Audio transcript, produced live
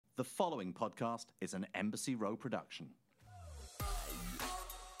The following podcast is an Embassy Row production.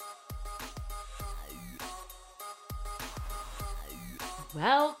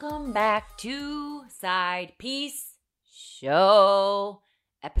 Welcome back to Side Piece Show,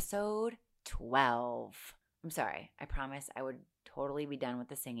 episode 12. I'm sorry, I promise I would totally be done with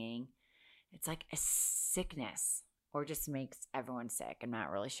the singing. It's like a sickness, or just makes everyone sick. I'm not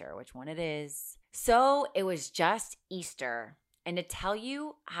really sure which one it is. So it was just Easter, and to tell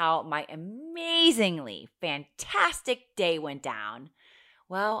you how my amazingly fantastic day went down,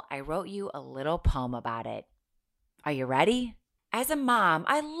 well, I wrote you a little poem about it. Are you ready? As a mom,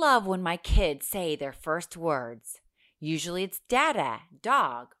 I love when my kids say their first words. Usually it's dada,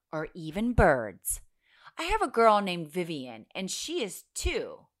 dog, or even birds. I have a girl named Vivian, and she is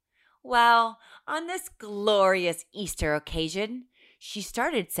 2. Well, on this glorious Easter occasion, she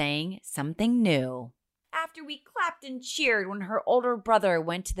started saying something new. After we clapped and cheered when her older brother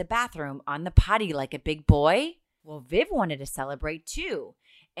went to the bathroom on the potty like a big boy, well, Viv wanted to celebrate too,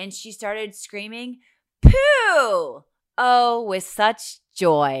 and she started screaming, "Pooh!" Oh, with such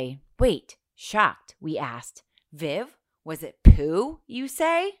joy. Wait, shocked, we asked. Viv, was it poo, you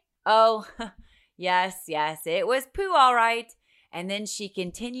say? Oh, yes, it was poo, all right. And then she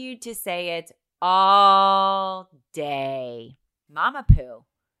continued to say it all day. Mama poo,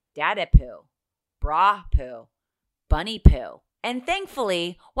 dada poo, bra poo, bunny poo. And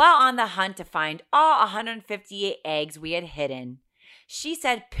thankfully, while on the hunt to find all 158 eggs we had hidden, she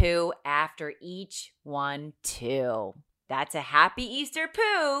said poo after each one too. That's a happy Easter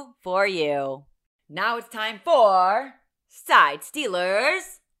poo for you. Now it's time for Side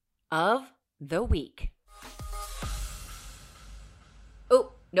Stealers of the Week.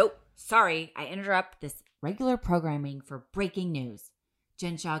 Oh, nope. Sorry, I interrupt this regular programming for breaking news.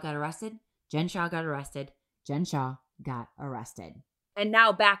 Jen Shah got arrested. Jen Shah got arrested. Jen Shah got arrested. And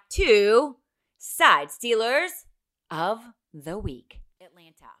now back to Side Stealers of the Week.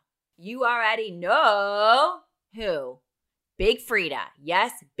 Atlanta. You already know who. Big Frida.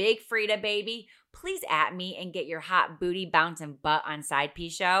 Yes, Big Frida, baby. Please at me and get your hot booty bouncing butt on Side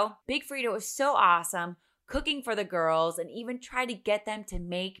Piece Show. Big Frida was so awesome, cooking for the girls and even tried to get them to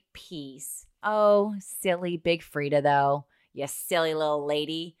make peace. Oh, silly Big Frida, though. You silly little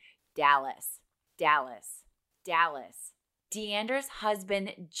lady. Dallas. Deandra's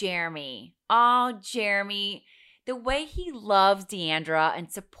husband, Jeremy. Oh, Jeremy. The way he loves Deandra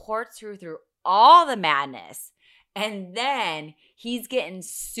and supports her through all the madness. And then he's getting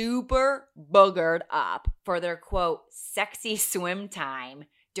super boogered up for their, quote, sexy swim time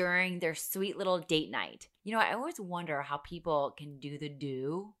during their sweet little date night. You know, I always wonder how people can do the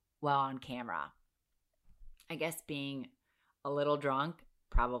do while on camera. I guess being a little drunk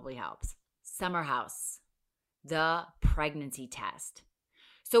probably helps. Summer House, the pregnancy test.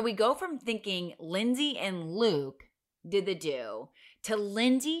 So we go from thinking Lindsay and Luke did the do to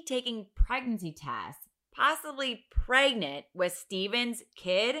Lindsay taking pregnancy tests, possibly pregnant with Steven's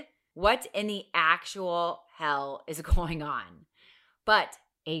kid. What in the actual hell is going on? But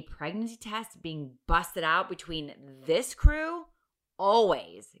a pregnancy test being busted out between this crew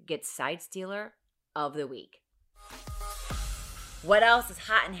always gets Side Stealer of the Week. What else is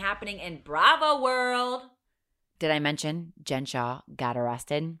hot and happening in Bravo world? Did I mention Jen Shah got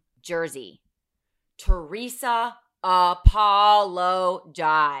arrested? Jersey. Teresa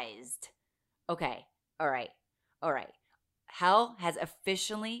apologized. Okay, all right. Hell has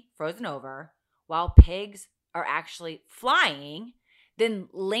officially frozen over while pigs are actually flying, then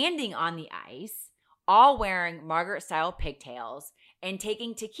landing on the ice, all wearing Margaret-style pigtails and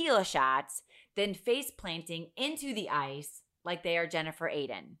taking tequila shots, then face planting into the ice like they are Jennifer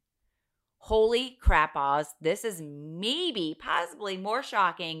Aiden. Holy crap-aws, this is possibly more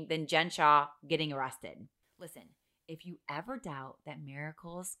shocking than Jen Shah getting arrested. Listen, if you ever doubt that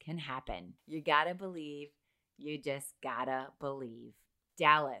miracles can happen, you gotta believe. You just gotta believe.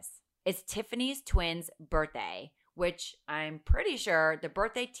 Dallas. It's Tiffany's twins' birthday, which I'm pretty sure the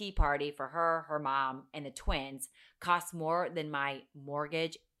birthday tea party for her mom, and the twins costs more than my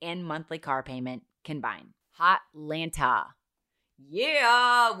mortgage and monthly car payment combined. Hotlanta.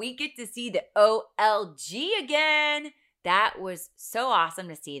 Yeah, we get to see the OLG again. That was so awesome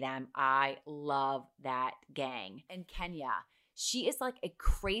to see them. I love that gang. And Kenya, she is like a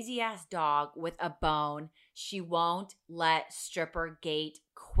crazy ass dog with a bone. She won't let Stripper Gate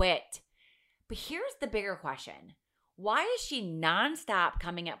quit. But here's the bigger question. Why is she nonstop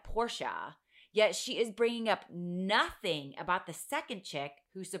coming at Portia, yet she is bringing up nothing about the second chick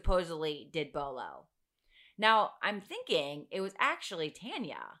who supposedly did Bolo? Now, I'm thinking it was actually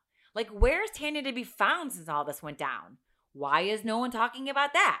Tanya. Like, where's Tanya to be found since all this went down? Why is no one talking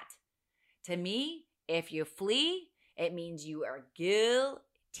about that? To me, if you flee, it means you are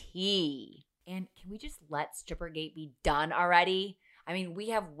guilty. And can we just let Strippergate be done already? I mean, we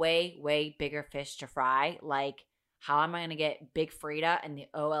have way, way bigger fish to fry. Like, how am I going to get Big Frida and the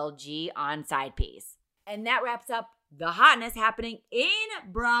OLG on Side Piece? And that wraps up the hotness happening in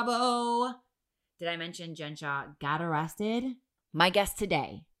Bravo. Did I mention Jen Shah got arrested? My guest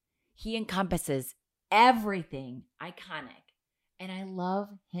today, he encompasses everything iconic. And I love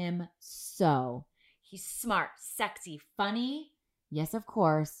him so. He's smart, sexy, funny. Yes, of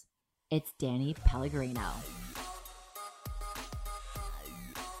course, it's Danny Pellegrino.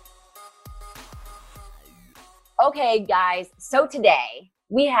 Okay, guys, so today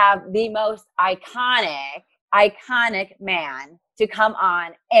we have the most iconic man to come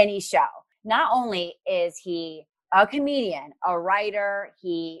on any show. Not only is he a comedian, a writer,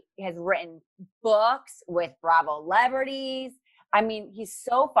 he has written books with Bravo celebrities. I mean, he's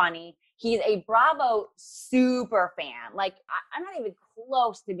so funny. He's a Bravo super fan. Like, I'm not even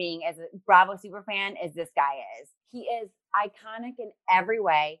close to being as a Bravo super fan as this guy is. He is iconic in every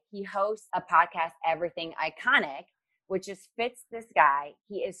way. He hosts a podcast, Everything Iconic, which just fits this guy.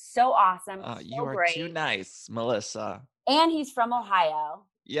 He is so awesome. So you are great. too nice, Melissa. And he's from Ohio.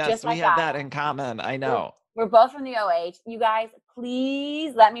 Yes, we have that in common. I know. We're both from the OH. You guys,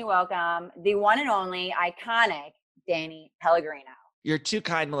 please let me welcome the one and only iconic Danny Pellegrino. You're too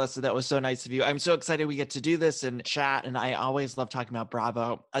kind, Melissa. That was so nice of you. I'm so excited we get to do this and chat. And I always love talking about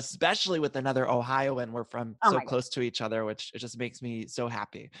Bravo, especially with another Ohioan. We're from so close to each other, which it just makes me so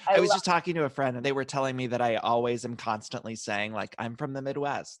happy. I was just talking to a friend and they were telling me that I always am constantly saying, like, I'm from the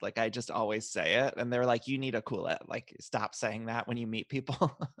Midwest. Like, I just always say it. And they're like, you need to cool it. Like, stop saying that when you meet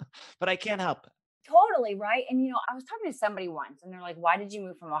people. But I can't help it. Totally, right? And, I was talking to somebody once and they're like, why did you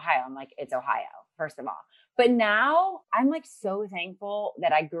move from Ohio? I'm like, it's Ohio, first of all. But now I'm like so thankful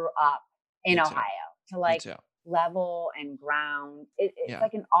that I grew up in Ohio to like level and ground. It's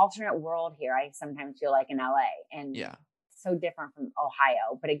like an alternate world here. I sometimes feel like in LA and so different from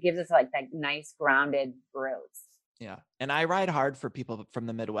Ohio, but it gives us like that nice grounded roots. Yeah. And I ride hard for people from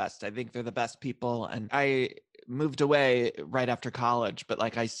the Midwest. I think they're the best people. And I moved away right after college, but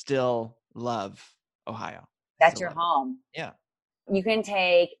like I still love Ohio. That's your home. Yeah. You can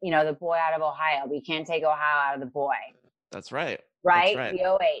take, the boy out of Ohio, but you can't take Ohio out of the boy. That's right. Right? That's right. The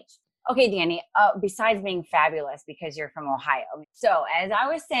OH. Okay, Danny, besides being fabulous because you're from Ohio. So as I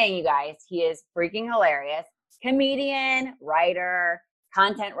was saying, you guys, he is freaking hilarious. Comedian, writer,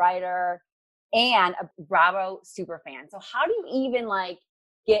 content writer, and a Bravo super fan. So how do you even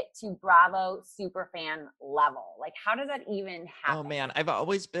get to Bravo super fan level? Like, how does that even happen? Oh man, I've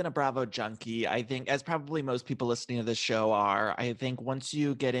always been a Bravo junkie. I think, as probably most people listening to this show are, I think once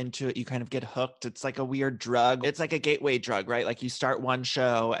you get into it, you kind of get hooked. It's like a weird drug. It's like a gateway drug, right? Like you start one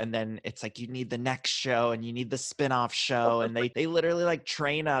show and then it's like you need the next show and you need the spin-off show. And they literally like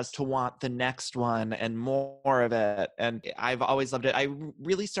train us to want the next one and more of it. And I've always loved it. I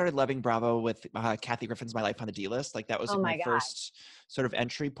really started loving Bravo with Kathy Griffin's My Life on the D-List. Like that was my first sort of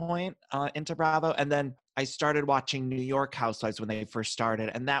entry point into Bravo. And then I started watching New York Housewives when they first started.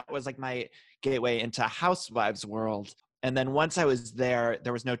 And that was like my gateway into Housewives world. And then once I was there,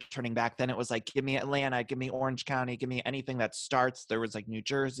 there was no turning back. Then it was like, give me Atlanta, give me Orange County, give me anything that starts. There was like New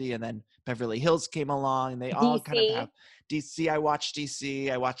Jersey, and then Beverly Hills came along, and they all kind of have DC. I watched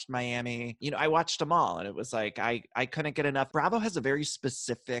DC, I watched Miami. I watched them all. And it was like, I couldn't get enough. Bravo has a very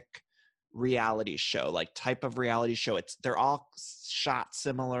specific reality show, like type of reality show. They're all shot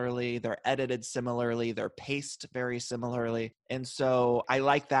similarly, they're edited similarly, they're paced very similarly. And so I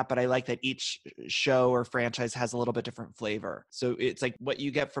like that, but I like that each show or franchise has a little bit different flavor. So it's like what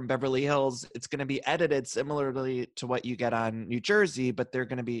you get from Beverly Hills, it's going to be edited similarly to what you get on New Jersey, but they're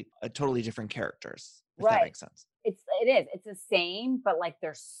going to be totally different characters, if that makes sense. It is. It's the same, but like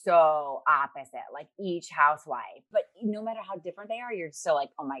they're so opposite, like each housewife. But no matter how different they are, you're still like,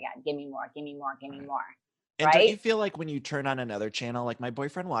 oh my God, give me more, give me more, give me more. And don't you feel like when you turn on another channel, like my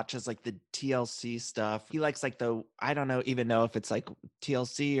boyfriend watches like the TLC stuff. He likes like I don't even know if it's like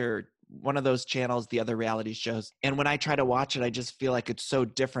TLC or one of those channels, the other reality shows. And when I try to watch it, I just feel like it's so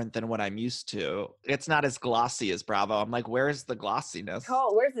different than what I'm used to. It's not as glossy as Bravo. I'm like, where's the glossiness?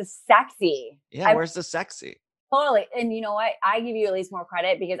 Oh, where's the sexy? Yeah, where's the sexy? Totally. And you know what? I give you at least more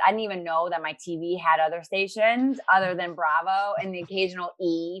credit because I didn't even know that my TV had other stations other than Bravo and the occasional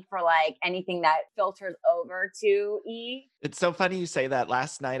E for like anything that filters over to E. It's so funny you say that.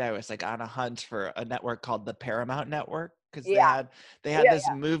 Last night I was like on a hunt for a network called the Paramount Network. because Yeah. they had Yeah, this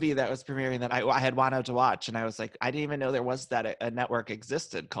movie that was premiering that I had wanted to watch, and I was like, I didn't even know there was that a network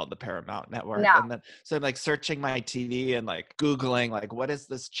existed called the Paramount Network. No. And then so I'm like searching my TV and like Googling like what is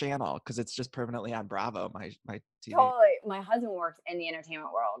this channel, because it's just permanently on Bravo, my TV. Totally. My husband works in the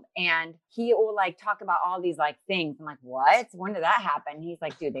entertainment world, and he will like talk about all these like things. I'm like, what? When did that happen? He's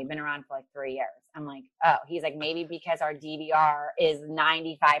like, dude, they've been around for like 3 years. I'm like, oh, he's like, maybe because our DVR is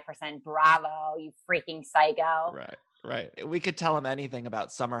 95% Bravo, you freaking psycho. Right. We could tell him anything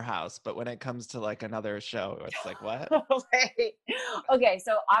about Summer House, but when it comes to like another show, it's like, what? Right. Okay,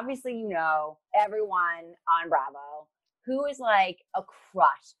 so obviously you know everyone on Bravo. Who is like a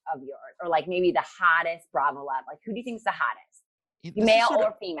crush of yours, or like maybe the hottest Bravo love? Like, who do you think is the hottest, male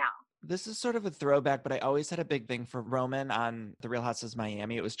or female? This is sort of a throwback, but I always had a big thing for Roman on The Real Housewives of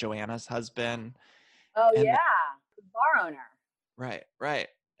Miami. It was Joanna's husband. Oh, yeah. The bar owner. Right.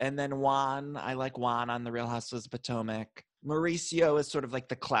 And then Juan, I like Juan on The Real Housewives of Potomac. Mauricio is sort of like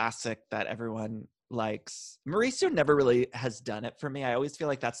the classic that everyone likes. Mauricio never really has done it for me. I always feel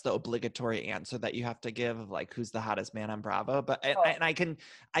like that's the obligatory answer that you have to give of like who's the hottest man on Bravo. But and I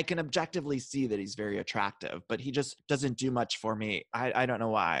can objectively see that he's very attractive, but he just doesn't do much for me. I don't know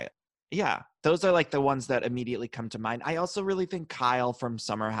why. Yeah, those are like the ones that immediately come to mind. I also really think Kyle from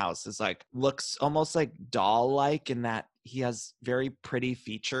Summer House is like looks almost like doll-like in that he has very pretty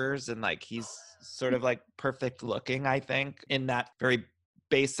features and like he's sort of like perfect looking, I think, in that very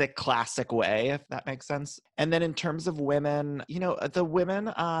basic classic way, if that makes sense. And then in terms of women, you know, the women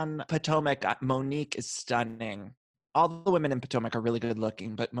on Potomac, Monique is stunning. All the women in Potomac are really good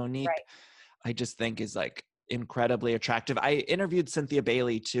looking, but Monique, I just think is like incredibly attractive. I interviewed Cynthia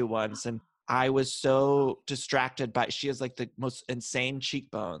Bailey too once, and I was so distracted by, she has like the most insane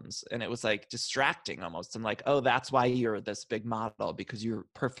cheekbones, and it was like distracting almost. I'm like, oh, that's why you're this big model, because you're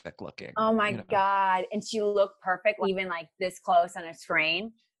perfect looking. Oh my God. And she looked perfect, even like this close on a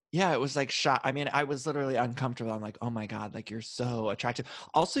screen. Yeah, it was like shot. I mean, I was literally uncomfortable. I'm like, oh my God, like you're so attractive.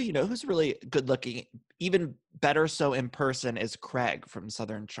 Also, you know who's really good looking, even better so in person, is Craig from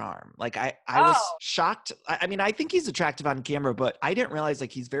Southern Charm. Like I was shocked. I mean, I think he's attractive on camera, but I didn't realize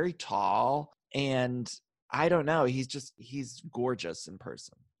like he's very tall, and I don't know. He's gorgeous in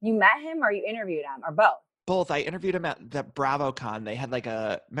person. You met him or you interviewed him or both? Both. I interviewed him at the BravoCon. They had like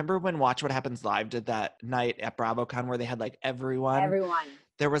remember when Watch What Happens Live did that night at BravoCon where they had like everyone.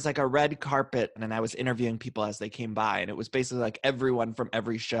 There was like a red carpet, and I was interviewing people as they came by, and it was basically like everyone from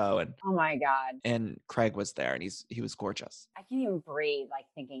every show. And oh my God. And Craig was there, and he was gorgeous. I can't even breathe like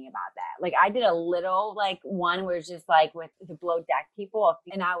thinking about that. Like I did a little like one where it's just like with the Below Deck people,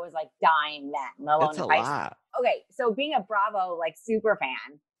 and I was like dying then. It's a lot. Okay, so being a Bravo like super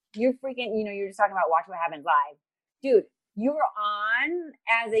fan, you're freaking, you know, you're just talking about Watch What Happens Live. Dude, you were on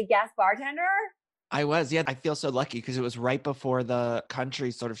as a guest bartender? I was, yeah. I feel so lucky because it was right before the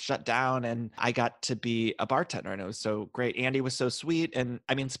country sort of shut down, and I got to be a bartender, and it was so great. Andy was so sweet. And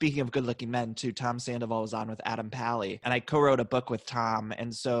I mean, speaking of good looking men too, Tom Sandoval was on with Adam Pally, and I co-wrote a book with Tom.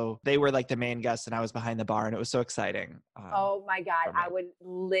 And so they were like the main guests, and I was behind the bar, and it was so exciting. Oh my God. I would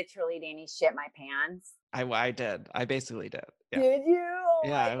literally, Danny, shit my pants. I did. I basically did. Yeah. Did you? Oh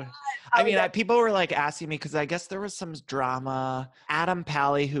yeah. I mean, people were like asking me because I guess there was some drama. Adam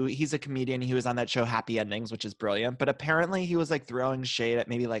Pally, he's a comedian, he was on that show Happy Endings, which is brilliant. But apparently he was like throwing shade at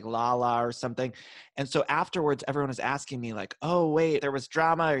maybe like Lala or something. And so afterwards, everyone was asking me like, oh, wait, there was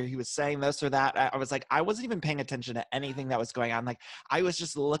drama, or he was saying this or that. I was like, I wasn't even paying attention to anything that was going on. Like I was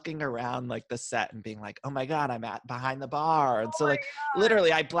just looking around like the set and being like, oh my God, I'm behind the bar. And so like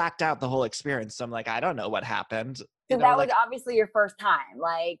literally I blacked out the whole experience. So I'm like, I don't know what happened. So that was obviously your first time,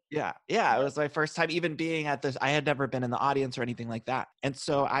 like. Yeah, it was my first time even being at this. I had never been in the audience or anything like that. And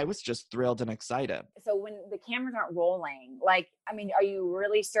so I was just thrilled and excited. So when the cameras aren't rolling, like, I mean, are you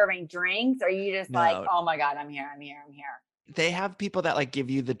really serving drinks? Or are you just like, oh my God, I'm here. They have people that like give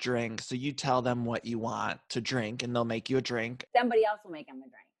you the drink. So you tell them what you want to drink and they'll make you a drink. Somebody else will make them a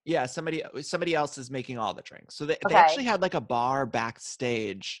drink. Yeah, somebody else is making all the drinks. So they actually had like a bar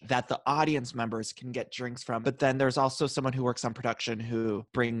backstage that the audience members can get drinks from. But then there's also someone who works on production who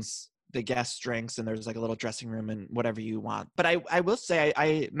brings the guest drinks, and there's like a little dressing room and whatever you want. But I will say,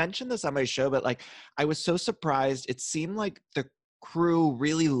 I mentioned this on my show, but like I was so surprised. It seemed like the crew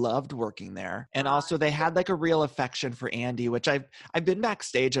really loved working there. And also they had like a real affection for Andy, which I've been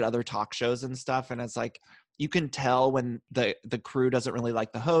backstage at other talk shows and stuff. And it's like, you can tell when the crew doesn't really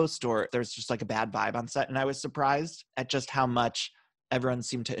like the host, or there's just like a bad vibe on set. And I was surprised at just how much everyone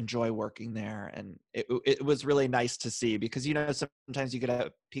seemed to enjoy working there. And it was really nice to see, because, you know, sometimes you get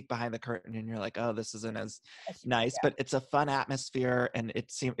a peek behind the curtain and you're like, oh, this isn't as nice, but it's a fun atmosphere, and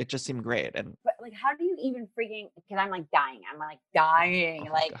it just seemed great. And But like, how do you even freaking? Because I'm like dying. I'm like dying. oh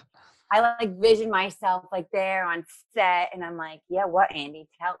my Like God. I like vision myself like there on set, and I'm like, yeah, what, Andy?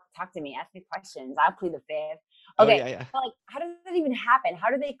 Talk to me. Ask me questions. I'll plead the fifth. Oh Okay. yeah. But like, how does that even happen? How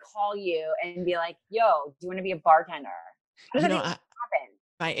do they call you and be like, yo, do you want to be a bartender? How does You that know, even happen?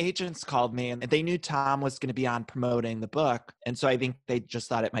 my agents called me, and they knew Tom was going to be on promoting the book. And so I think they just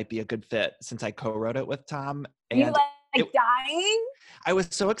thought it might be a good fit, since I co-wrote it with Tom. You And like dying? I was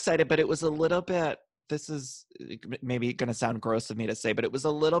so excited, but it was a little bit, this is maybe going to sound gross of me to say, but it was a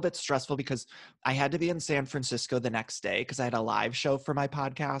little bit stressful because I had to be in San Francisco the next day because I had a live show for my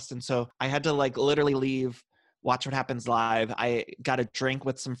podcast. And so I had to like literally leave, Watch What Happens Live. I got a drink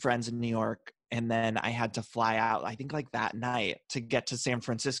with some friends in New York, and then I had to fly out, I think like that night, to get to San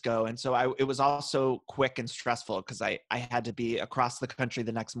Francisco. And so it was also quick and stressful because I had to be across the country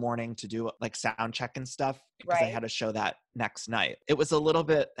the next morning to do like sound check and stuff, because I Right. had a show that next night. It was a little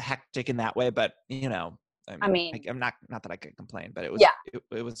bit hectic in that way, but you know, I mean, I'm not that I could complain, but it was, yeah.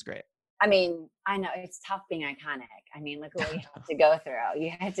 it was great. I mean, I know it's tough being iconic. I mean, look what you have to go through.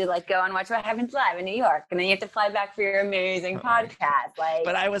 You have to like go and Watch What Happens Live in New York, and then you have to fly back for your amazing podcast. Like,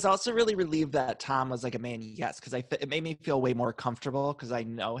 But I was also really relieved that Tom was like a main guest, because it made me feel way more comfortable because I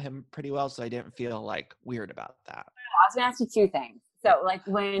know him pretty well, so I didn't feel like weird about that. I was gonna ask you two things. So, like,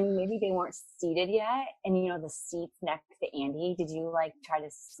 when maybe they weren't seated yet, and you know the seats next to Andy, did you like try to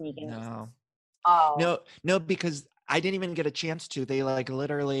sneak in? No. Oh, No, because I didn't even get a chance to. They like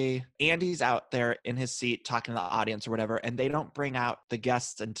literally, Andy's out there in his seat talking to the audience or whatever, and they don't bring out the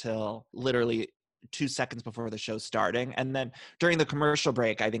guests until literally 2 seconds before the show starting. And then during the commercial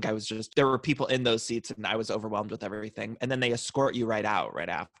break, I think there were people in those seats and I was overwhelmed with everything. And then they escort you right out right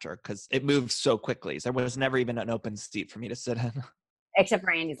after, because it moves so quickly. So there was never even an open seat for me to sit in. except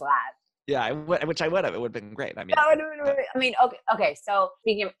for Andy's lap. Yeah, which I would have. It would have been great. I mean, Okay. So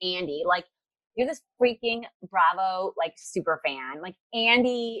speaking of Andy, like, you're this freaking Bravo like super fan. Like,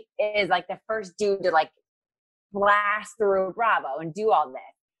 Andy is like the first dude to like blast through Bravo and do all this.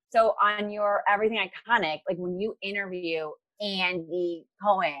 So on your Everything Iconic, like when you interview Andy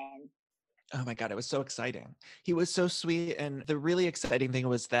Cohen, oh my God, it was so exciting. He was so sweet. And the really exciting thing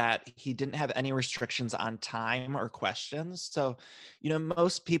was that he didn't have any restrictions on time or questions. So, you know,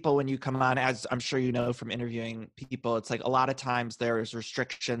 most people, when you come on, as I'm sure you know from interviewing people, it's like a lot of times there's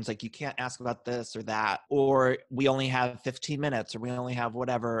restrictions, like you can't ask about this or that, or we only have 15 minutes, or we only have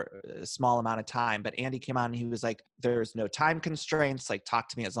whatever small amount of time. But Andy came on and he was like, there's no time constraints, like talk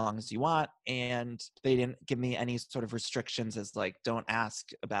to me as long as you want. And they didn't give me any sort of restrictions as like, don't ask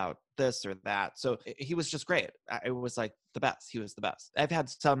about this or that. So he was just great. It was like the best. He was the best. I've had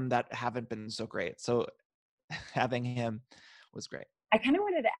some that haven't been so great. So having him was great. I kind of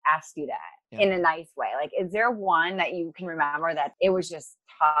wanted to ask you that Yeah. in a nice way. Like, is there one that you can remember that it was just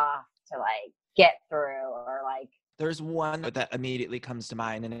tough to like get through, or like? There's one that immediately comes to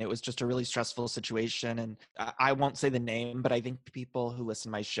mind, and it was just a really stressful situation. And I won't say the name, but I think people who listen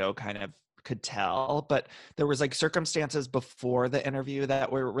to my show kind of could tell. But there was like circumstances before the interview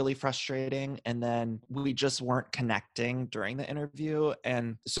that were really frustrating, and then we just weren't connecting during the interview.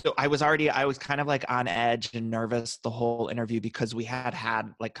 And so I was kind of like on edge and nervous the whole interview, because we had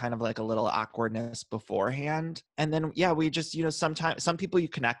like kind of like a little awkwardness beforehand. And then we just, you know, sometimes some people you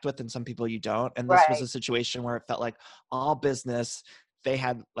connect with and some people you don't. And this was Right. a situation where it felt like all business. They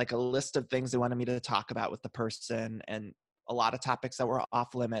had like a list of things they wanted me to talk about with the person, and a lot of topics that were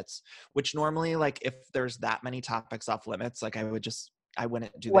off limits, which normally, like, if there's that many topics off limits, like I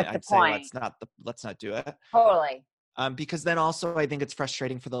wouldn't do What's that. the I'd say point? let's not do it. Totally. Because then also I think it's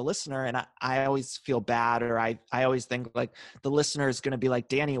frustrating for the listener, and I always feel bad, or I always think like the listener is going to be like,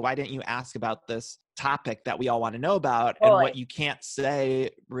 Danny, why didn't you ask about this topic that we all want to know about? Totally. And what you can't say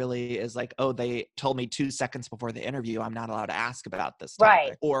really is like, oh, they told me 2 seconds before the interview I'm not allowed to ask about this topic.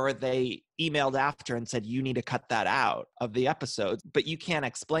 Right. Or they emailed after and said, you need to cut that out of the episodes, but you can't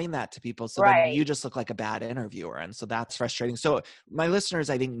explain that to people. So Right. then you just look like a bad interviewer. And so that's frustrating. So my listeners,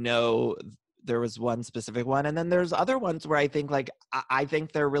 I think, know there was one specific one. And then there's other ones where I think like, I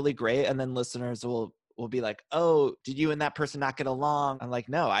think they're really great. And then listeners will be like, oh, did you and that person not get along? I'm like,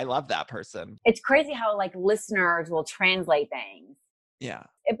 no, I love that person. It's crazy how like listeners will translate things. Yeah.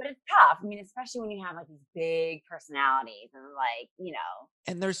 but it's tough. I mean, especially when you have like these big personalities and like,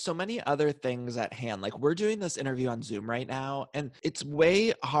 And there's so many other things at hand. Like we're doing this interview on Zoom right now, and it's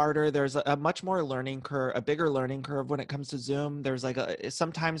way harder. There's a much more learning curve, a bigger learning curve when it comes to Zoom. There's like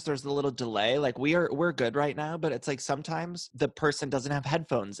sometimes there's a little delay. Like we're good right now, but it's like sometimes the person doesn't have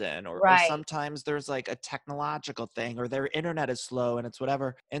headphones in, or Right. sometimes there's like a technological thing, or their internet is slow and it's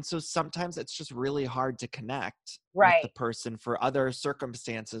whatever. And so sometimes it's just really hard to connect with Right. the person for other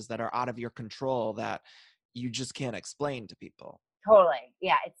circumstances that are out of your control that you just can't explain to people. Totally.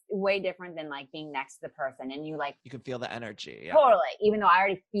 Yeah. It's way different than like being next to the person and you like, You can feel the energy. Yeah. totally, even though I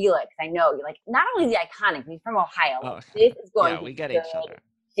already feel it because I know you like, not only is he iconic, he's from Ohio. Oh, This is going yeah, to we be get good each other.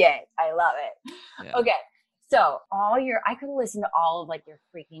 shit. I love it. Yeah. Okay. So I could listen to all of like your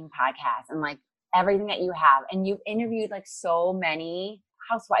freaking podcasts and like everything that you have. And you've interviewed like so many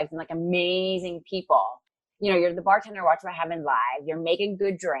housewives and like amazing people. You're the bartender, Watch What Happens Live. You're making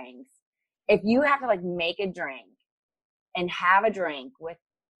good drinks. If you have to like make a drink and have a drink with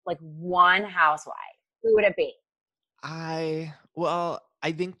like one housewife, who would it be? I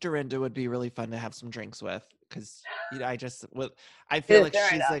think Dorinda would be really fun to have some drinks with because I feel like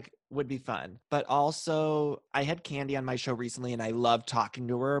she's like would be fun. But also I had Candy on my show recently and I loved talking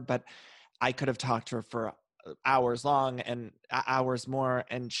to her, but I could have talked to her for hours long and hours more,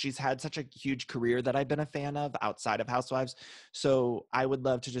 and she's had such a huge career that I've been a fan of outside of Housewives, so I would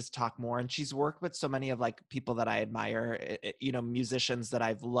love to just talk more. And she's worked with so many of like people that I admire, musicians that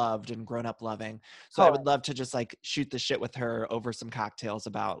I've loved and grown up loving, so I would love to just like shoot the shit with her over some cocktails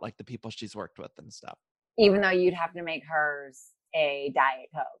about like the people she's worked with and stuff, even though you'd have to make hers a Diet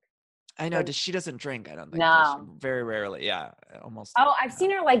Coke. I know. She doesn't drink, I don't think. No. Very rarely. Yeah, almost. Oh, I've seen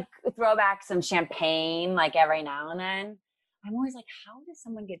her like throw back some champagne like every now and then. I'm always like, how does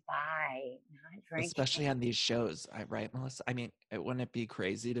someone get by not drinking? Especially on these shows, right, Melissa? I mean, wouldn't it be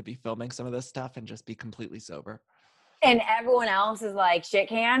crazy to be filming some of this stuff and just be completely sober? And everyone else is like shit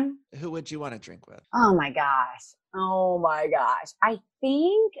can? Who would you want to drink with? Oh my gosh. I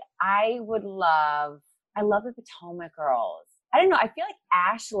think I love the Potomac girls. I don't know. I feel like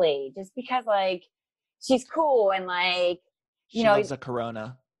Ashley, just because like she's cool and like, She loves a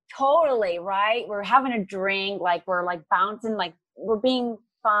Corona. Totally, right? We're having a drink, like we're like bouncing, like we're being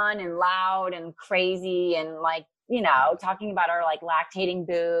fun and loud and crazy and like, talking about our like lactating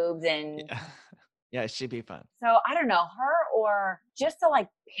boobs and yeah, she'd be fun. So I don't know, her or just to like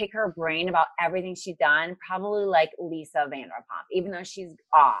pick her brain about everything she's done, probably like Lisa Vanderpump, even though she's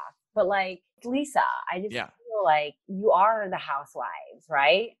off. But like Lisa, I just feel like you are the housewives,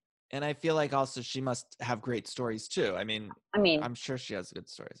 right? And I feel like also she must have great stories too. I mean, I'm sure she has good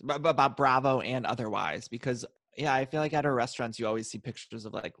stories about Bravo and otherwise, because I feel like at her restaurants, you always see pictures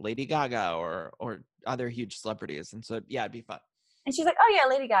of like Lady Gaga or other huge celebrities. And so, it'd be fun. And she's like, oh yeah,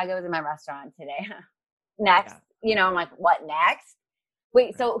 Lady Gaga was in my restaurant today. Next, I'm like, what next?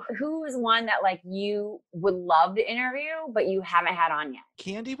 Wait, so who's one that like you would love to interview, but you haven't had on yet?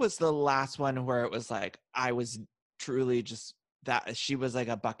 Candy was the last one where it was like, I was truly just that she was like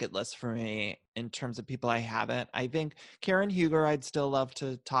a bucket list for me in terms of people I haven't. I think Karen Huger, I'd still love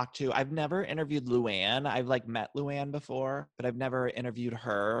to talk to. I've never interviewed Luann. I've like met Luann before, but I've never interviewed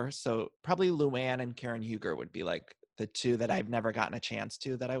her. So probably Luann and Karen Huger would be like the two that I've never gotten a chance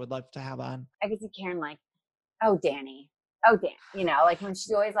to that I would love to have on. I could see Karen like, oh, Danny, like when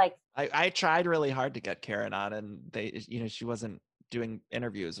she's always like. I tried really hard to get Karen on and she wasn't doing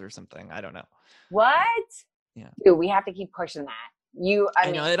interviews or something. I don't know. What? Yeah. Dude, we have to keep pushing that.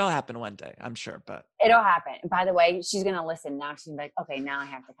 I know it'll happen one day, I'm sure, but it'll happen. And by the way, she's gonna listen now. She's like, okay, now I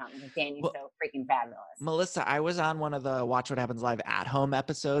have to come because Danny's so freaking fabulous. Melissa, I was on one of the Watch What Happens Live at home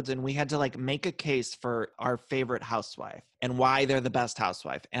episodes, and we had to like make a case for our favorite housewife and why they're the best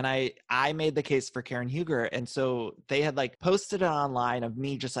housewife. And I made the case for Karen Huger, and so they had like posted it online of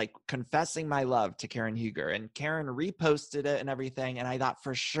me just like confessing my love to Karen Huger, and Karen reposted it and everything. And I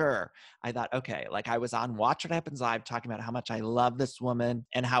thought okay, like I was on Watch What Happens Live talking about how much I love this woman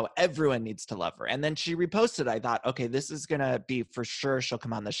and how everyone needs to love her. And then she reposted. I thought, okay, this is going to be for sure she'll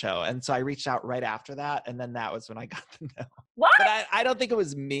come on the show. And so I reached out right after that. And then that was when I got to know. What? But I don't think it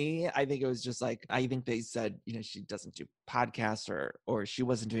was me. I think it was just like, I think they said, she doesn't do podcasts or she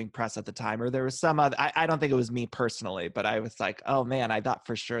wasn't doing press at the time, or there was some other, I don't think it was me personally, but I was like, oh man, I thought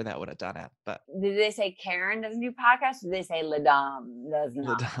for sure that would have done it. But did they say Karen doesn't do podcasts? Or did they say LaDame does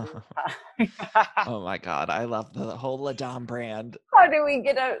not? Oh my God. I love the whole LaDame brand. How do we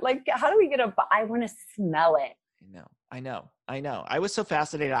get I want to smell it. I know. I was so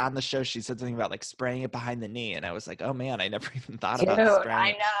fascinated on the show. She said something about like spraying it behind the knee. And I was like, oh man, I never even thought about spraying.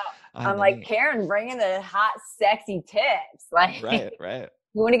 I know. I'm like, knee. Karen, bringing the hot, sexy tips. Like, right.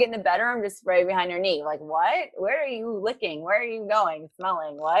 You want to get in the bedroom, just spray behind your knee. Like, what? Where are you licking? Where are you going?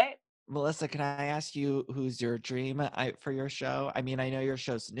 Smelling? What? Melissa, can I ask you who's your dream for your show? I mean, I know your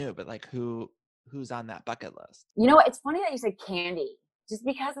show's new, but like who's on that bucket list? You know what? It's funny that you said Candy. Just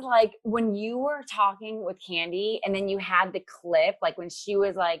because like when you were talking with Candy and then you had the clip, like when she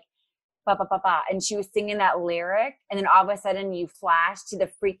was like, ba, ba, ba, ba, and she was singing that lyric, and then all of a sudden you flash to the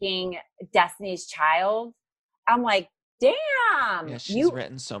freaking Destiny's Child. I'm like, damn, Yeah, she's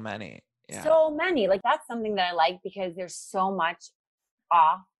written so many. Yeah. so many. Like that's something that I like because there's so much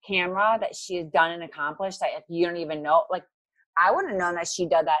off camera that she has done and accomplished that if you don't even know, like I wouldn't have known that she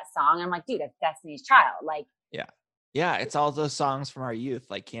did that song. I'm like, dude, that's Destiny's Child. Like, Yeah, it's all those songs from our youth,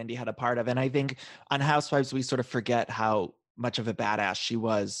 like Candy had a part of. And I think on Housewives, we sort of forget how much of a badass she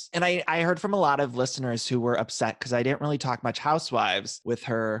was. And I heard from a lot of listeners who were upset because I didn't really talk much Housewives with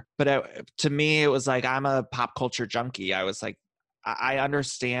her. But to me, it was like, I'm a pop culture junkie. I was like, I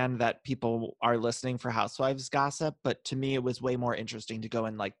understand that people are listening for Housewives gossip, but to me, it was way more interesting to go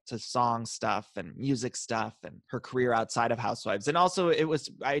in like to song stuff and music stuff and her career outside of Housewives. And also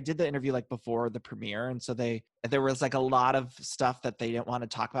I did the interview like before the premiere. And so there was like a lot of stuff that they didn't want to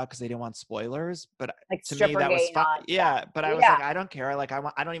talk about because they didn't want spoilers. But like to me, that was Strippergate fun. and Yeah. But I was Yeah. like, I don't care. Like,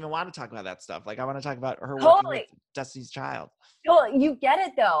 I don't even want to talk about that stuff. Like, I want to talk about her working Totally. with Destiny's Child. Well, you get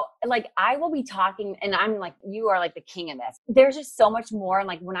it though. Like I will be talking and I'm like, you are like the king of this. There's just so much more. And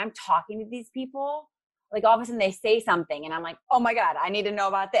like when I'm talking to these people, like all of a sudden they say something and I'm like, oh my God, I need to know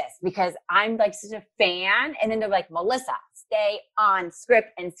about this because I'm like such a fan. And then they're like, Melissa, stay on script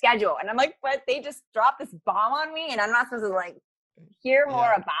and schedule. And I'm like, but they just dropped this bomb on me and I'm not supposed to like hear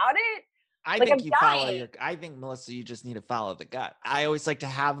more about it. I Like, think I'm you dying. I think, Melissa, you just need to follow the gut. I always like to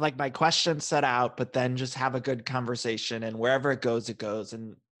have like my questions set out, but then just have a good conversation and wherever it goes, it goes.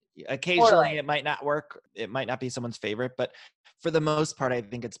 And occasionally Totally. it might not work. It might not be someone's favorite, but for the most part, I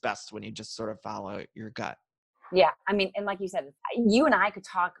think it's best when you just sort of follow your gut. Yeah. I mean, and like you said, you and I could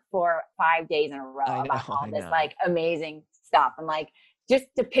talk for 5 days in a row I about know, all I this know. like amazing stuff. And like just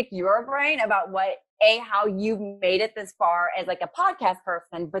to pick your brain about how you've made it this far as like a podcast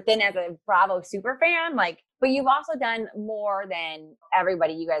person, but then as a Bravo super fan, like, but you've also done more than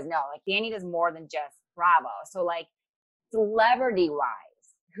everybody you guys know. Like Danny does more than just Bravo. So like celebrity wise,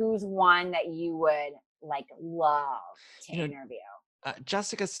 who's one that you would like love to interview?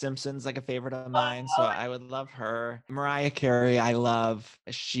 Jessica Simpson's like a favorite of mine, so I would love her. Mariah Carey, I love.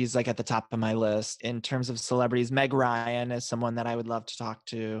 She's like at the top of my list. In terms of celebrities, Meg Ryan is someone that I would love to talk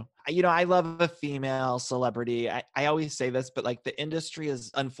to. I love a female celebrity. I always say this, but like the industry is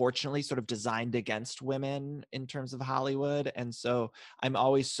unfortunately sort of designed against women in terms of Hollywood. And so I'm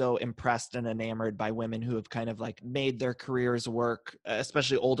always so impressed and enamored by women who have kind of like made their careers work,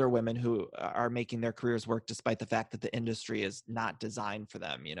 especially older women who are making their careers work despite the fact that the industry is not designed for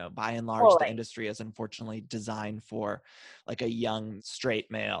them. By and large, the industry is unfortunately designed for like a young straight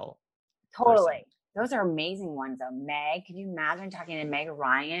male Totally. person. Those are amazing ones though. Meg, could you imagine talking to Meg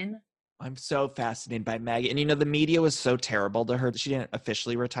Ryan? I'm so fascinated by Meg. And the media was so terrible to her. She didn't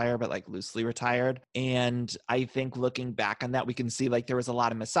officially retire, but like loosely retired. And I think looking back on that, we can see like there was a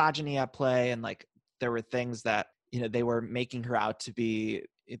lot of misogyny at play and like there were things that, they were making her out to be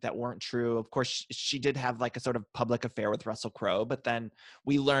that weren't true. Of course, she did have like a sort of public affair with Russell Crowe, but then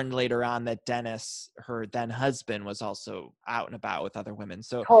we learned later on that Dennis, her then husband, was also out and about with other women.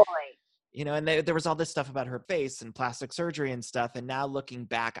 So Totally. and there was all this stuff about her face and plastic surgery and stuff. And now looking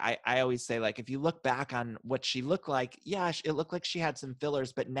back, I always say, like, if you look back on what she looked like, yeah, it looked like she had some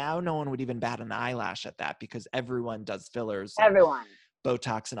fillers, but now no one would even bat an eyelash at that because everyone does fillers. Everyone.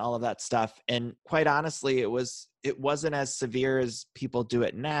 Botox and all of that stuff. And quite honestly, it wasn't as severe as people do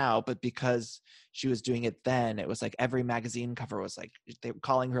it now, but because she was doing it then, it was like every magazine cover was like, they were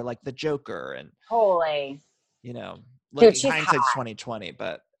calling her like the Joker and, Totally. looking she's hindsight's hot. 2020,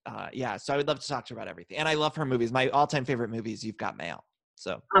 but yeah, so I would love to talk to her about everything. And I love her movies. My all-time favorite movies, You've Got Mail.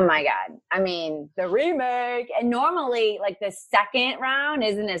 So oh my God. I mean, the remake. And normally like the second round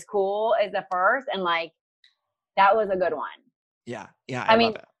isn't as cool as the first. And like that was a good one. yeah, I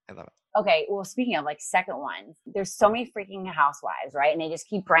love it. I love it. Okay, well, speaking of like second ones, there's so many freaking housewives, right? And they just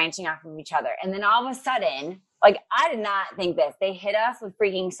keep branching off from each other. And then all of a sudden, like I did not think this. They hit us with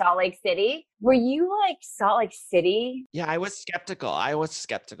freaking Salt Lake City. Were you like Salt Lake City? Yeah, I was skeptical.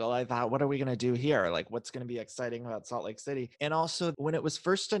 I thought, what are we going to do here? Like, what's going to be exciting about Salt Lake City? And also, when it was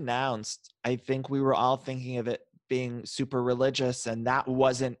first announced, I think we were all thinking of it being super religious, and that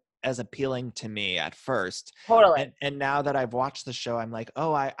wasn't as appealing to me at first. Totally. And now that I've watched the show, I'm like,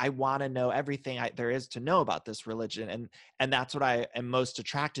 oh, I want to know everything there is to know about this religion. And that's what I am most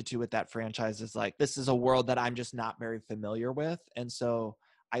attracted to with that franchise, is like, this is a world that I'm just not very familiar with. And so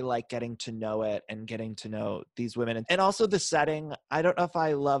I like getting to know it and getting to know these women. And also the setting. I don't know if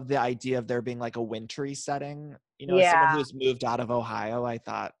I love the idea of there being like a wintry setting. You know, as someone Yeah. who's moved out of Ohio, I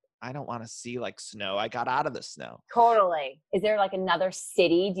thought, I don't want to see like snow. I got out of the snow. Totally. Is there like another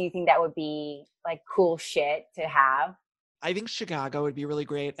city? Do you think that would be like cool shit to have? I think Chicago would be really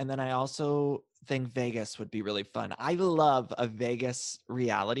great. And then I also think Vegas would be really fun. I love a Vegas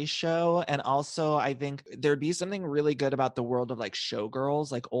reality show. And also I think there'd be something really good about the world of like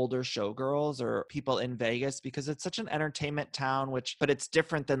showgirls, like older showgirls or people in Vegas, because it's such an entertainment town, but it's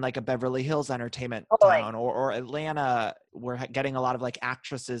different than like a Beverly Hills entertainment town or Atlanta. We're getting a lot of like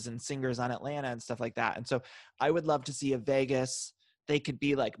actresses and singers on Atlanta and stuff like that. And so I would love to see a Vegas. They could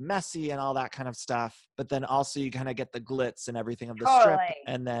be like messy and all that kind of stuff, but then also you kind of get the glitz and everything of the strip,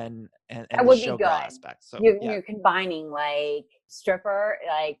 and then and That the would be showgirl good. aspect. So You're combining like stripper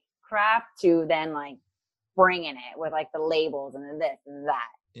like crap to then like bringing it with like the labels and the this and that.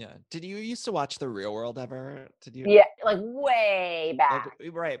 Yeah. Did you used to watch The Real World ever? Did you? Yeah, like way back.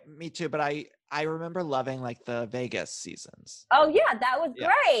 Like, right. Me too. But I remember loving like the Vegas seasons. Oh yeah, that was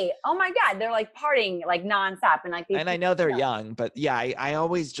great. Oh my God, they're like partying like nonstop and like. And I know they're young, but yeah, I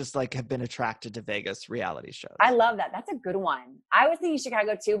always just like have been attracted to Vegas reality shows. I love that. That's a good one. I was thinking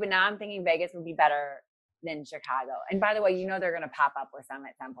Chicago too, but now I'm thinking Vegas would be better than Chicago. And by the way, you know they're gonna pop up with some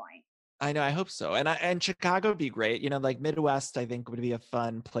at some point. I know. I hope so. And Chicago would be great. You know, like Midwest, I think would be a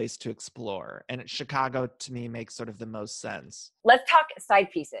fun place to explore. And Chicago to me makes sort of the most sense. Let's talk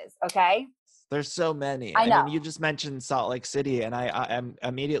side pieces, okay? There's so many. I know. I mean, you just mentioned Salt Lake City, and I am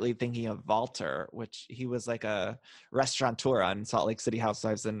immediately thinking of Walter, which he was like a restaurateur on Salt Lake City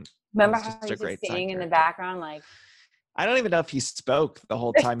Housewives, and remember how he was just singing in the background, like. I don't even know if he spoke the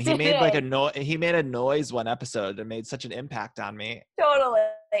whole time. He made like he made a noise one episode and made such an impact on me. Totally.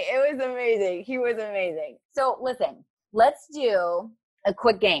 It was amazing. He was amazing. So listen, let's do a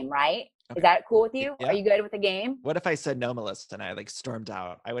quick game, right? Okay. Is that cool with you? Yeah. Are you good with the game? What if I said no, Melissa, and I like stormed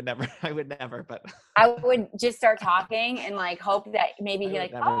out? I would never, but I would just start talking and like hope that maybe he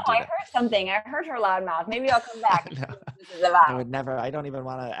like, oh, I heard something. I heard her loud mouth. Maybe I'll come back. And see what this is about. I would never, I don't even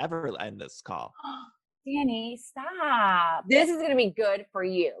want to ever end this call. Danny, stop. This is going to be good for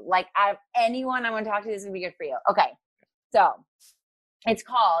you. Like, out of anyone I'm going to talk to, this is going to be good for you. Okay. So, it's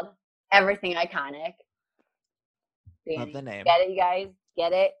called Everything Iconic. Danny, love the name. Get it, you guys?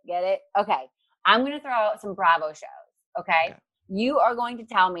 Get it? Get it? Okay. I'm going to throw out some Bravo shows. Okay? You are going to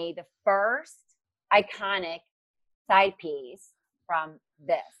tell me the first iconic side piece from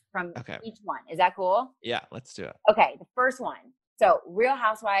each one. Is that cool? Yeah, let's do it. Okay. The first one. So, Real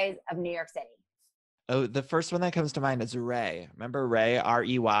Housewives of New York City. Oh, the first one that comes to mind is Ray. Remember Ray,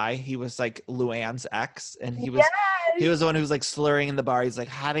 R-E-Y? He was like Luann's ex, and he was the one who was like slurring in the bar. He's like,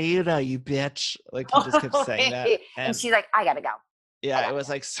 "How do you know, you bitch?" Like he just kept saying that. And she's like, "I gotta go." Yeah, it was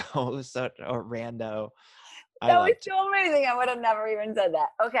like it was such a rando. That was so amazing. I would have never even said that.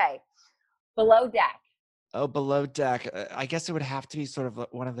 Okay, Below Deck. Oh, Below Deck. I guess it would have to be sort of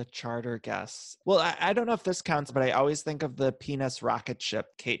one of the charter guests. Well, I don't know if this counts, but I always think of the penis rocket ship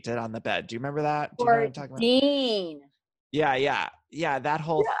Kate did on the bed. Do you remember that? Do you know what I'm talking about? Dean. Yeah. That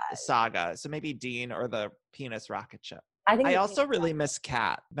whole saga. So maybe Dean or the penis rocket ship. I also really miss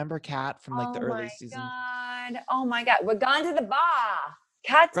Kat. Remember Kat from like the early seasons? Oh my God. We're gone to the bar.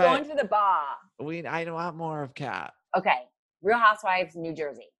 Kat's going to the bar. I want more of Kat. Okay. Real Housewives, New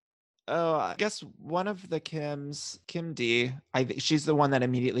Jersey. Oh, I guess one of the Kims, Kim D. I think she's the one that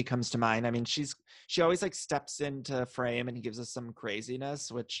immediately comes to mind. I mean, she always like steps into frame and gives us some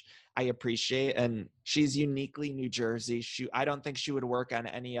craziness, which I appreciate. And she's uniquely New Jersey. I don't think she would work on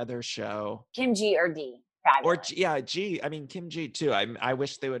any other show. Kim G or D. Fabulous. Or G. I mean, Kim G too. I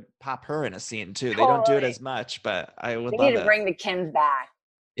wish they would pop her in a scene too. They don't do it as much, but I would love it. They need to bring the Kims back.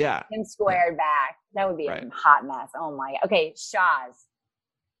 Yeah. Kim squared back. That would be a hot mess. Oh my. Okay,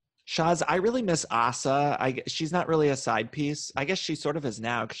 Shaz, I really miss Asa. She's not really a side piece. I guess she sort of is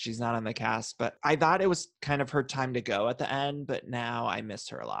now because she's not on the cast, but I thought it was kind of her time to go at the end, but now I miss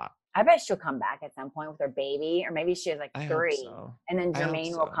her a lot. I bet she'll come back at some point with her baby, or maybe she has like 3. So. And then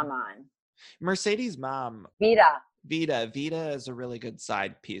Jermaine will come on. Mercedes' mom. Vita is a really good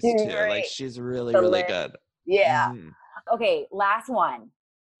side piece too. Right. Like she's really good. Yeah. Mm-hmm. Okay, last one.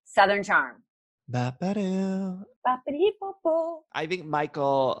 Southern Charm. I think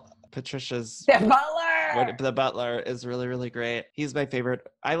Michael Patricia's The butler. the butler is really, really great. He's my favorite.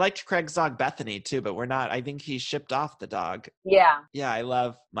 I liked Craig's dog Bethany too, but we're not. I think he shipped off the dog. Yeah. Yeah, I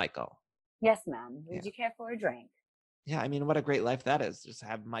love Michael. Yes, ma'am. Would Yeah. you care for a drink? Yeah, I mean, what a great life that is. Just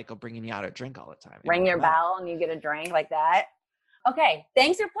have Michael bringing you out a drink all the time. Ring your Come on. bell and you get a drink like that. Okay.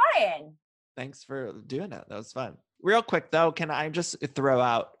 Thanks for playing. Thanks for doing it. That was fun. Real quick though, can I just throw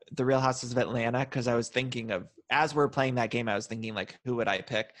out the Real Houses of Atlanta? Because I was thinking of, as we're playing that game, I was thinking like, who would I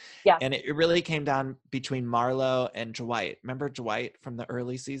pick? Yeah. And it really came down between Marlo and Dwight. Remember Dwight from the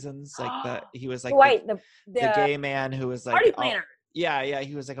early seasons? Like he was like Dwight, the the gay man who was like party planner. Yeah,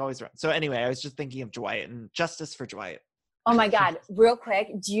 he was like always around. So anyway, I was just thinking of Dwight and justice for Dwight. Oh my God. Real quick.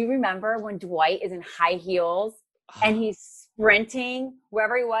 Do you remember when Dwight is in high heels and he's sprinting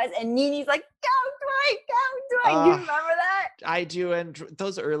wherever he was and Nene's like, go Dwight, go Dwight. Do you remember that? I do. And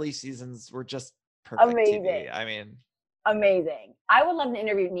those early seasons were just perfect Amazing. TV. I mean, amazing. I would love to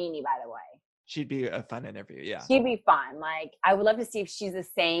interview Nene, by the way. she'd be a fun interview. Yeah. She'd be fun. Like, I would love to see if she's the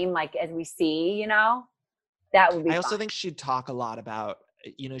same, like, as we see, you know? That would be I also fun. think she'd talk a lot about,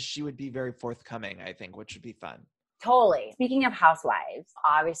 she would be very forthcoming, I think, which would be fun. Totally. Speaking of housewives,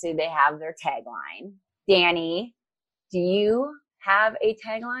 obviously they have their tagline. Danny, do you have a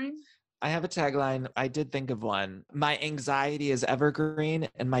tagline? I have a tagline. I did think of one. My anxiety is evergreen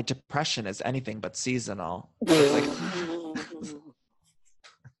and my depression is anything but seasonal. Like,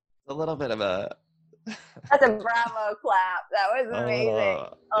 a little bit of a... That's a bravo clap. That was amazing.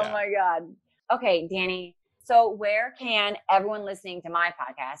 Oh yeah. my God. Okay, Danny. So where can everyone listening to my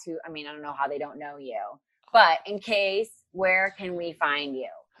podcast, who, I mean, I don't know how they don't know you, but in case, where can we find you?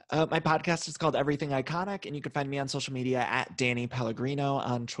 My podcast is called Everything Iconic, and you can find me on social media at Danny Pellegrino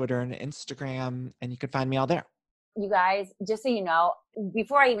on Twitter and Instagram, and you can find me all there. You guys, just so you know,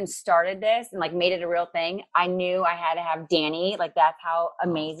 before I even started this and like made it a real thing, I knew I had to have Danny. Like, that's how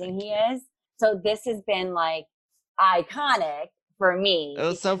amazing he is. So this has been like iconic for me. It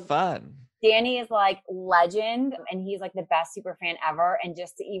was so fun. Danny is like legend, and he's like the best super fan ever. And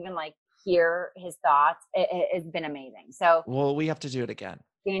just to even like hear his thoughts, it's been amazing. So, Well, we have to do it again.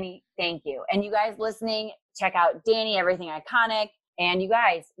 Danny, thank you. And you guys listening, check out Danny, Everything Iconic. And you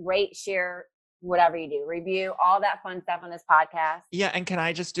guys rate, share, whatever you do, review, all that fun stuff on this podcast. Yeah, and can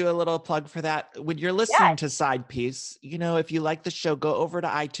I just do a little plug for that? When you're listening to Side Piece, if you like the show, go over to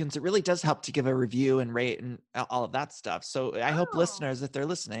iTunes. It really does help to give a review and rate and all of that stuff. So I hope listeners, if they're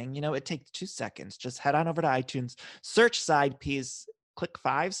listening, it takes 2 seconds. Just head on over to iTunes, search Side Piece, click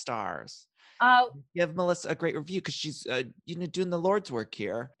 5 stars. Give Melissa a great review because she's doing the Lord's work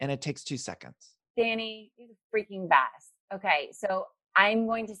here, and it takes 2 seconds. Danny, you're the freaking best. Okay, so I'm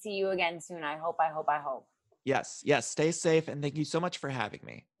going to see you again soon. I hope. Yes. Stay safe, and thank you so much for having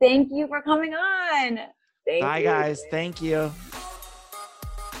me. Thank you for coming on. Bye, guys. Thank you.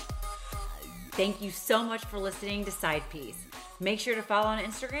 Thank you so much for listening to Side Piece. Make sure to follow on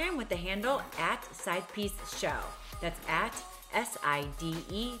Instagram with the handle @SidePieceShow. That's at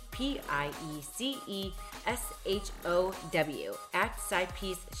SidePieceShow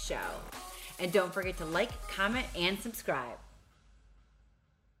 @SidePieceShow. And don't forget to like, comment, and subscribe.